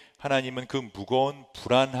아브라함에게 하나님은 그 무거운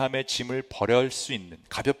불안함의 짐을 버릴 수 있는,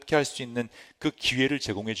 가볍게 할 수 있는 그 기회를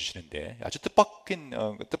제공해 주시는데 아주 뜻밖의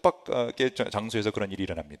장소에서 그런 일이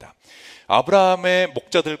일어납니다. 아브라함의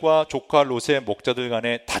목자들과 조카 롯의 목자들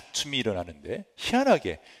간에 다툼이 일어나는데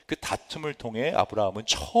희한하게 그 다툼을 통해 아브라함은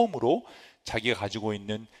처음으로 자기가 가지고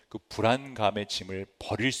있는 그 불안감의 짐을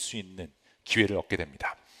버릴 수 있는 기회를 얻게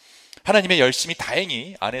됩니다. 하나님의 열심히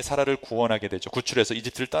다행히 아내 사라를 구원하게 되죠. 구출해서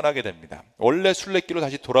이집트를 떠나게 됩니다. 원래 순례길로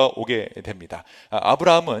다시 돌아오게 됩니다.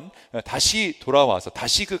 아브라함은 다시 돌아와서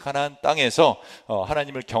다시 그 가나안 땅에서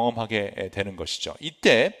하나님을 경험하게 되는 것이죠.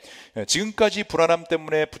 이때 지금까지 불안함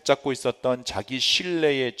때문에 붙잡고 있었던 자기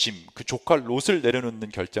신뢰의 짐, 그 조카 롯을 내려놓는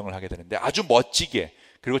결정을 하게 되는데 아주 멋지게,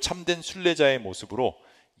 그리고 참된 순례자의 모습으로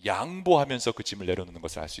양보하면서 그 짐을 내려놓는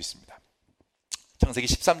것을 알 수 있습니다. 창세기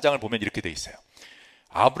 13장을 보면 이렇게 돼 있어요.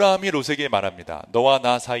 아브라함이 롯에게 말합니다. 너와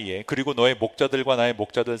나 사이에, 그리고 너의 목자들과 나의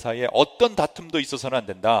목자들 사이에 어떤 다툼도 있어서는 안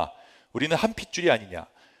된다. 우리는 한 핏줄이 아니냐.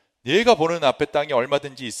 네가 보는 앞에 땅이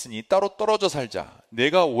얼마든지 있으니 따로 떨어져 살자.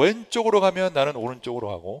 내가 왼쪽으로 가면 나는 오른쪽으로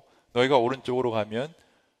가고 너희가 오른쪽으로 가면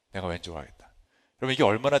내가 왼쪽으로 가겠다. 여러분, 이게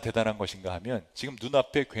얼마나 대단한 것인가 하면 지금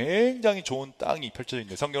눈앞에 굉장히 좋은 땅이 펼쳐져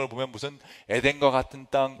있는데, 성경을 보면 무슨 에덴과 같은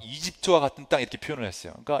땅, 이집트와 같은 땅 이렇게 표현을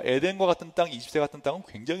했어요. 그러니까 에덴과 같은 땅, 이집트 같은 땅은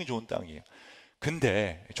굉장히 좋은 땅이에요.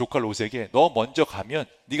 근데 조카 롯에게 너 먼저 가면,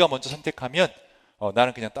 네가 먼저 선택하면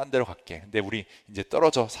나는 그냥 딴 데로 갈게. 근데 우리 이제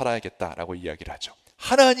떨어져 살아야겠다라고 이야기를 하죠.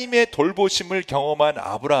 하나님의 돌보심을 경험한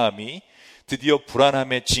아브라함이 드디어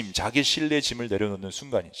불안함의 짐, 자기 신뢰의 짐을 내려놓는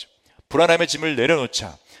순간이죠. 불안함의 짐을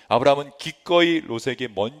내려놓자 아브라함은 기꺼이 롯에게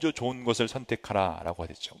먼저 좋은 것을 선택하라라고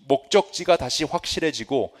하죠. 목적지가 다시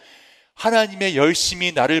확실해지고 하나님의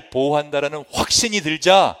열심히 나를 보호한다라는 확신이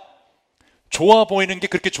들자 좋아 보이는 게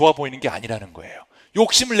그렇게 좋아 보이는 게 아니라는 거예요.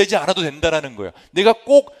 욕심을 내지 않아도 된다라는 거예요. 내가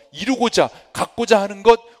꼭 이루고자 갖고자 하는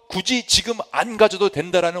것 굳이 지금 안 가져도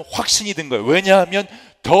된다라는 확신이 든 거예요. 왜냐하면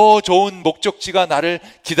더 좋은 목적지가 나를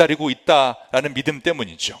기다리고 있다라는 믿음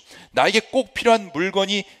때문이죠. 나에게 꼭 필요한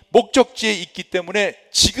물건이 목적지에 있기 때문에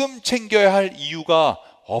지금 챙겨야 할 이유가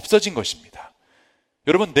없어진 것입니다.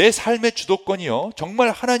 여러분, 내 삶의 주도권이요, 정말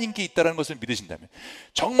하나님께 있다는 것을 믿으신다면,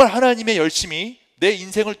 정말 하나님의 열심히 내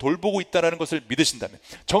인생을 돌보고 있다는 것을 믿으신다면,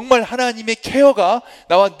 정말 하나님의 케어가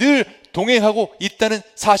나와 늘 동행하고 있다는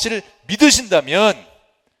사실을 믿으신다면,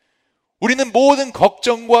 우리는 모든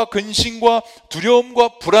걱정과 근심과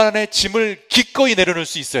두려움과 불안의 짐을 기꺼이 내려놓을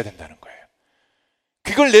수 있어야 된다는 거예요.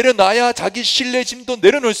 그걸 내려놔야 자기 신뢰 짐도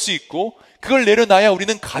내려놓을 수 있고, 그걸 내려놔야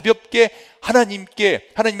우리는 가볍게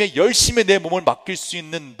하나님께, 하나님의 열심에 내 몸을 맡길 수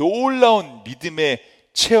있는 놀라운 믿음의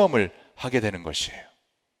체험을 하게 되는 것이에요.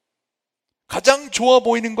 가장 좋아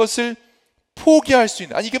보이는 것을 포기할 수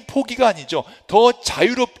있는, 아니 이게 포기가 아니죠. 더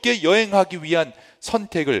자유롭게 여행하기 위한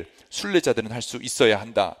선택을 순례자들은 할 수 있어야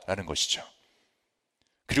한다라는 것이죠.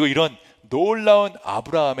 그리고 이런 놀라운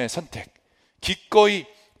아브라함의 선택, 기꺼이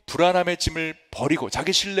불안함의 짐을 버리고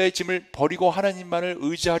자기 신뢰의 짐을 버리고 하나님만을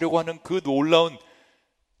의지하려고 하는 그 놀라운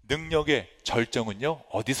능력의 절정은요,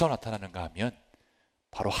 어디서 나타나는가 하면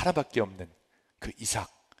바로 하나밖에 없는 그 이삭,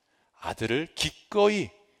 아들을 기꺼이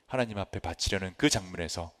하나님 앞에 바치려는 그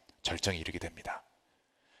장면에서 절정에 이르게 됩니다.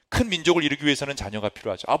 큰 민족을 이루기 위해서는 자녀가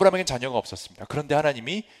필요하죠. 아브라함에겐 자녀가 없었습니다. 그런데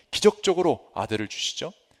하나님이 기적적으로 아들을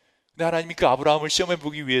주시죠. 근데 하나님이 그 아브라함을 시험해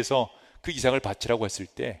보기 위해서 그 이삭을 바치라고 했을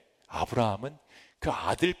때 아브라함은 그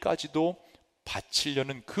아들까지도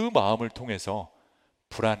바치려는 그 마음을 통해서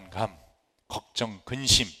불안감, 걱정,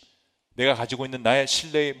 근심, 내가 가지고 있는 나의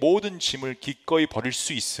신뢰의 모든 짐을 기꺼이 버릴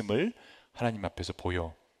수 있음을 하나님 앞에서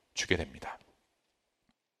보여주게 됩니다.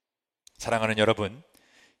 사랑하는 여러분,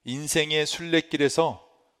 인생의 순례길에서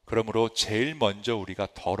그러므로 제일 먼저 우리가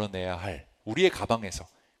덜어내야 할, 우리의 가방에서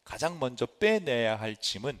가장 먼저 빼내야 할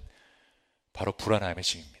짐은 바로 불안함의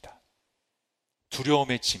짐입니다.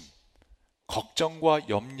 두려움의 짐, 걱정과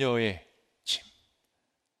염려의 짐.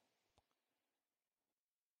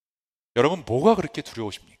 여러분, 뭐가 그렇게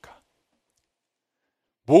두려우십니까?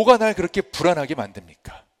 뭐가 날 그렇게 불안하게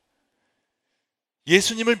만듭니까?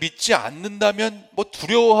 예수님을 믿지 않는다면 뭐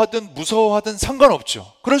두려워하든 무서워하든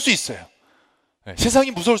상관없죠. 그럴 수 있어요.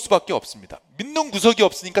 세상이 무서울 수밖에 없습니다. 믿는 구석이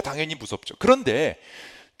없으니까 당연히 무섭죠. 그런데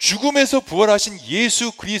죽음에서 부활하신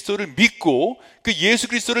예수 그리스도를 믿고 그 예수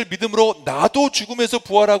그리스도를 믿음으로 나도 죽음에서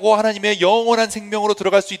부활하고 하나님의 영원한 생명으로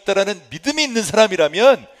들어갈 수 있다는 믿음이 있는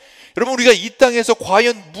사람이라면, 여러분, 우리가 이 땅에서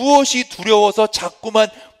과연 무엇이 두려워서 자꾸만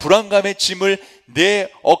불안감의 짐을 내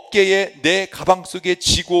어깨에, 내 가방 속에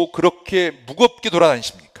지고 그렇게 무겁게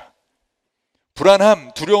돌아다니십니까?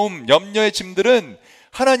 불안함, 두려움, 염려의 짐들은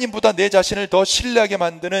하나님보다 내 자신을 더 신뢰하게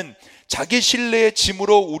만드는 자기 신뢰의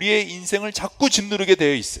짐으로 우리의 인생을 자꾸 짓누르게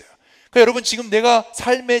되어 있어요. 그러니까 여러분, 지금 내가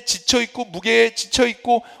삶에 지쳐있고 무게에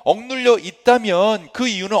지쳐있고 억눌려 있다면 그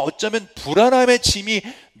이유는 어쩌면 불안함의 짐이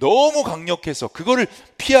너무 강력해서 그거를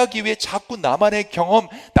피하기 위해 자꾸 나만의 경험,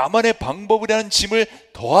 나만의 방법이라는 짐을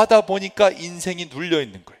더하다 보니까 인생이 눌려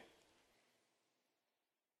있는 거예요.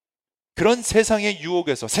 그런 세상의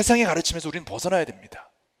유혹에서, 세상의 가르침에서 우리는 벗어나야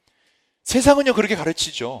됩니다. 세상은요, 그렇게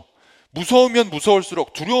가르치죠. 무서우면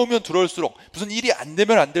무서울수록, 두려우면 두려울수록, 무슨 일이 안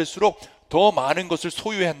되면 안 될수록 더 많은 것을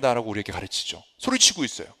소유해야 한다라고 우리에게 가르치죠. 소리치고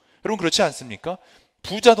있어요. 여러분, 그렇지 않습니까?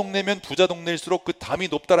 부자 동네면 부자 동네일수록 그 담이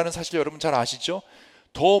높다라는 사실 여러분 잘 아시죠?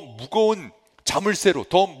 더 무거운 자물쇠로,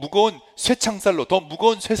 더 무거운 쇠창살로, 더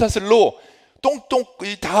무거운 쇠사슬로 똥똥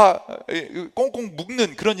다 꽁꽁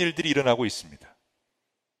묶는 그런 일들이 일어나고 있습니다.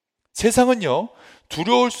 세상은요,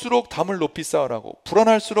 두려울수록 담을 높이 쌓으라고,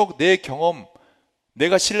 불안할수록 내 경험,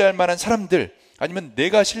 내가 신뢰할 만한 사람들, 아니면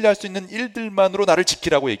내가 신뢰할 수 있는 일들만으로 나를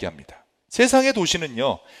지키라고 얘기합니다. 세상의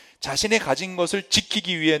도시는요, 자신의 가진 것을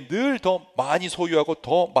지키기 위해 늘 더 많이 소유하고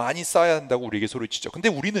더 많이 쌓아야 한다고 우리에게 소리치죠. 근데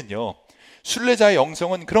우리는요, 순례자의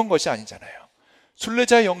영성은 그런 것이 아니잖아요.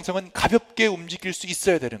 순례자의 영성은 가볍게 움직일 수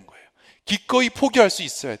있어야 되는 거예요. 기꺼이 포기할 수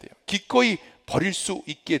있어야 돼요. 기꺼이 버릴 수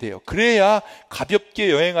있게 돼요. 그래야 가볍게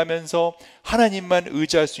여행하면서 하나님만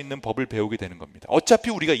의지할 수 있는 법을 배우게 되는 겁니다. 어차피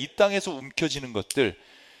우리가 이 땅에서 움켜쥐는 것들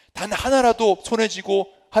단 하나라도 손에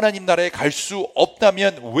쥐고 하나님 나라에 갈 수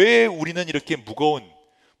없다면 왜 우리는 이렇게 무거운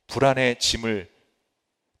불안의 짐을,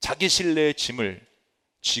 자기 신뢰의 짐을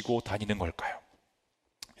쥐고 다니는 걸까요?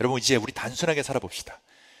 여러분, 이제 우리 단순하게 살아봅시다.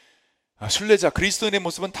 순례자, 그리스도인의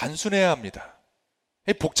모습은 단순해야 합니다.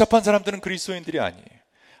 복잡한 사람들은 그리스도인들이 아니에요.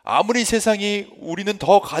 아무리 세상이 우리는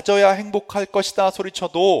더 가져야 행복할 것이다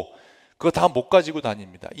소리쳐도 그거 다 못 가지고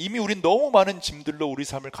다닙니다. 이미 우린 너무 많은 짐들로 우리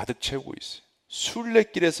삶을 가득 채우고 있어요.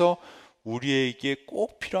 순례길에서 우리에게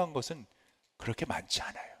꼭 필요한 것은 그렇게 많지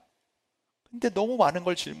않아요. 근데 너무 많은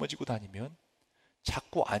걸 짊어지고 다니면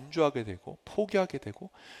자꾸 안주하게 되고 포기하게 되고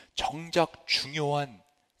정작 중요한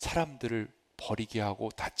사람들을 버리게 하고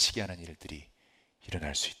다치게 하는 일들이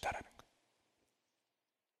일어날 수 있다는 거예요.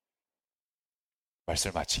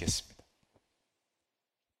 말씀을 마치겠습니다.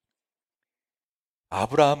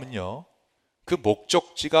 아브라함은요, 그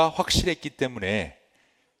목적지가 확실했기 때문에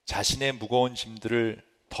자신의 무거운 짐들을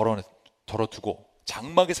덜어두고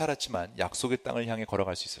장막에 살았지만 약속의 땅을 향해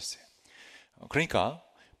걸어갈 수 있었어요. 그러니까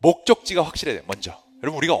목적지가 확실해야 돼요. 먼저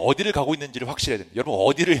여러분, 우리가 어디를 가고 있는지를 확실해야 됩니다. 여러분,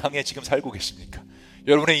 어디를 향해 지금 살고 계십니까?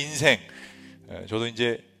 여러분의 인생, 저도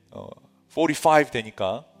이제 45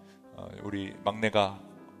 되니까 우리 막내가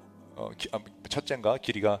첫째인가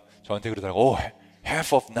길이가 저한테 그러더라고.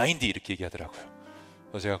 half of 90 이렇게 얘기하더라고요.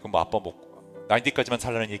 그래서 제가 그럼 아빠 뭐 90까지만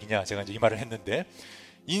살라는 얘기냐, 제가 이제 이 말을 했는데,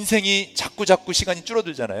 인생이 자꾸 시간이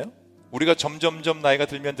줄어들잖아요. 우리가 점점점 나이가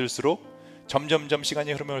들면 들수록 점점점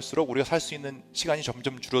시간이 흐르면올수록 우리가 살 수 있는 시간이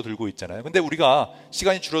점점 줄어들고 있잖아요. 근데 우리가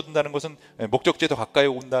시간이 줄어든다는 것은 목적지에 더 가까이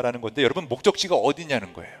온다라는 건데, 여러분, 목적지가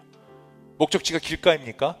어디냐는 거예요. 목적지가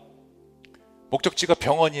길가입니까? 목적지가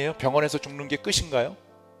병원이에요? 병원에서 죽는 게 끝인가요?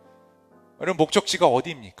 여러분, 목적지가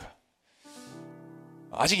어디입니까?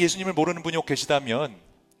 아직 예수님을 모르는 분이 혹 계시다면,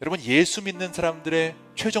 여러분, 예수 믿는 사람들의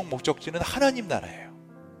최종 목적지는 하나님 나라예요.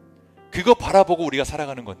 그거 바라보고 우리가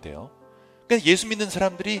살아가는 건데요. 그러니까 예수 믿는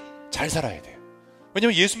사람들이 잘 살아야 돼요.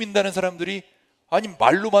 왜냐하면 예수 믿는다는 사람들이 아니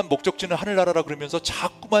말로만 목적지는 하늘나라라 그러면서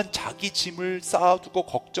자꾸만 자기 짐을 쌓아두고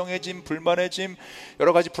걱정의 짐, 불만의 짐,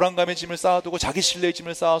 여러 가지 불안감의 짐을 쌓아두고 자기 신뢰의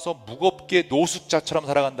짐을 쌓아서 무겁게 노숙자처럼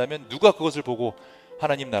살아간다면 누가 그것을 보고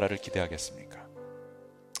하나님 나라를 기대하겠습니까?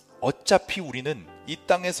 어차피 우리는 이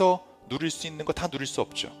땅에서 누릴 수 있는 거 다 누릴 수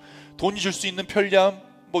없죠. 돈이 줄 수 있는 편리함,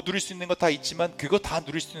 뭐 누릴 수 있는 거 다 있지만 그거 다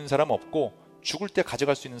누릴 수 있는 사람 없고 죽을 때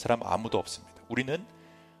가져갈 수 있는 사람 아무도 없습니다. 우리는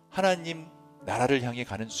하나님 나라를 향해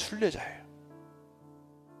가는 순례자예요.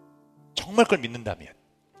 정말 그걸 믿는다면,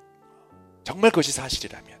 정말 그것이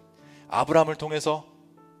사실이라면, 아브라함을 통해서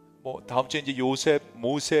뭐 다음 주에 이제 요셉,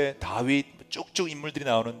 모세, 다윗 쭉쭉 인물들이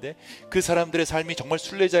나오는데 그 사람들의 삶이 정말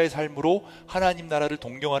순례자의 삶으로 하나님 나라를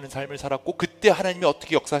동경하는 삶을 살았고 그때 하나님이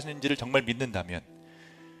어떻게 역사하시는지를 정말 믿는다면,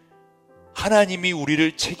 하나님이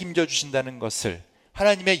우리를 책임져 주신다는 것을,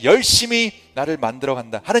 하나님의 열심히 나를 만들어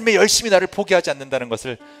간다, 하나님의 열심히 나를 포기하지 않는다는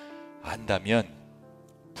것을 안다면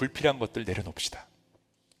불필요한 것들 내려놓읍시다.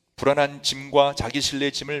 불안한 짐과 자기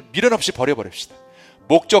신뢰의 짐을 미련 없이 버려버립시다.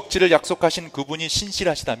 목적지를 약속하신 그분이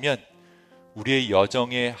신실하시다면 우리의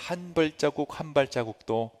여정의 한 발자국 한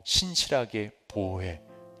발자국도 신실하게 보호해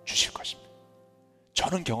주실 것입니다.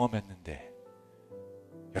 저는 경험했는데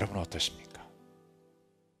여러분은 어떠십니까?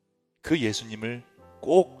 그 예수님을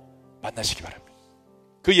꼭 만나시기 바랍니다.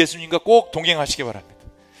 그 예수님과 꼭 동행하시기 바랍니다.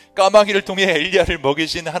 까마귀를 통해 엘리야를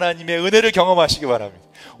먹이신 하나님의 은혜를 경험하시기 바랍니다.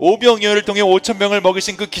 오병이어를 통해 5,000명을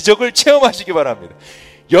먹이신 그 기적을 체험하시기 바랍니다.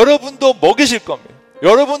 여러분도 먹이실 겁니다.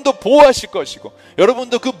 여러분도 보호하실 것이고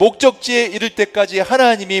여러분도 그 목적지에 이를 때까지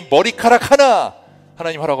하나님이 머리카락 하나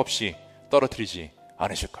하나님 허락 없이 떨어뜨리지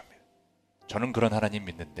않으실 겁니다. 저는 그런 하나님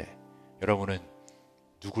믿는데 여러분은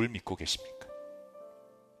누굴 믿고 계십니까?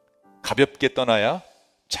 가볍게 떠나야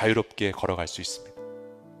자유롭게 걸어갈 수 있습니다.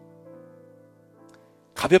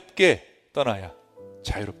 가볍게 떠나야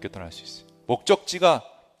자유롭게 떠날 수 있어요. 목적지가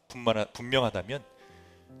분명하다면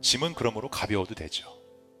짐은 그러므로 가벼워도 되죠.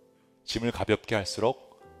 짐을 가볍게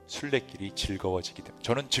할수록 순례길이 즐거워지기 때문에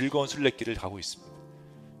저는 즐거운 순례길을 가고 있습니다.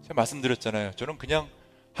 제가 말씀드렸잖아요. 저는 그냥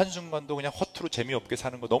한순간도 그냥 허투루 재미없게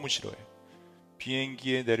사는 거 너무 싫어해요.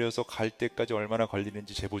 비행기에 내려서 갈 때까지 얼마나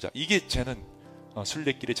걸리는지 재보자. 이게 저는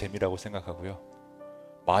순례길의 재미라고 생각하고요.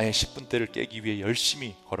 마의 10분대를 깨기 위해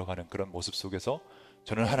열심히 걸어가는 그런 모습 속에서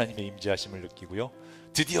저는 하나님의 임재하심을 느끼고요.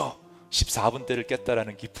 드디어 14분대를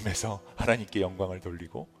깼다라는 기쁨에서 하나님께 영광을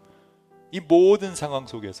돌리고 이 모든 상황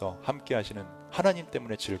속에서 함께 하시는 하나님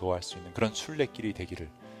때문에 즐거워할 수 있는 그런 순례길이 되기를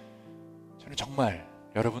저는 정말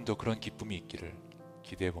여러분도 그런 기쁨이 있기를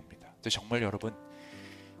기대해 봅니다. 정말 여러분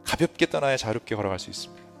가볍게 떠나야 자유롭게 걸어갈 수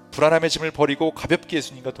있습니다. 불안함의 짐을 버리고 가볍게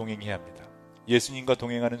예수님과 동행해야 합니다. 예수님과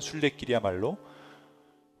동행하는 순례길이야말로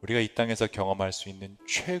우리가 이 땅에서 경험할 수 있는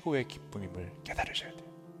최고의 기쁨임을 깨달으셔야 돼요.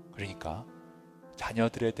 그러니까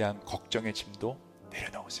자녀들에 대한 걱정의 짐도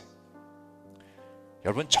내려놓으세요.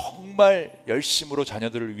 여러분 정말 열심으로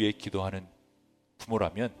자녀들을 위해 기도하는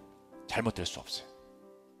부모라면 잘못될 수 없어요.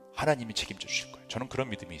 하나님이 책임져 주실 거예요. 저는 그런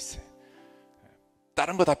믿음이 있어요.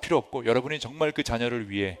 다른 거 다 필요 없고 여러분이 정말 그 자녀를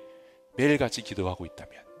위해 매일같이 기도하고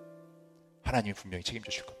있다면 하나님이 분명히 책임져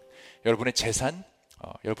주실 겁니다. 여러분의 재산,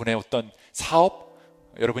 여러분의 어떤 사업,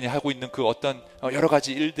 여러분이 하고 있는 그 어떤 여러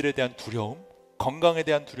가지 일들에 대한 두려움, 건강에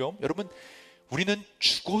대한 두려움, 여러분 우리는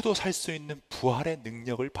죽어도 살 수 있는 부활의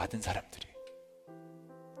능력을 받은 사람들이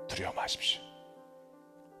두려워 마십시오.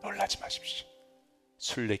 놀라지 마십시오.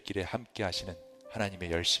 순례길에 함께 하시는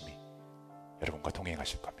하나님의 열심이 여러분과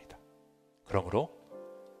동행하실 겁니다. 그러므로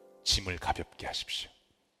짐을 가볍게 하십시오.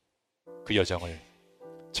 그 여정을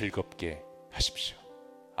즐겁게 하십시오.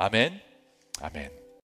 아멘. 아멘.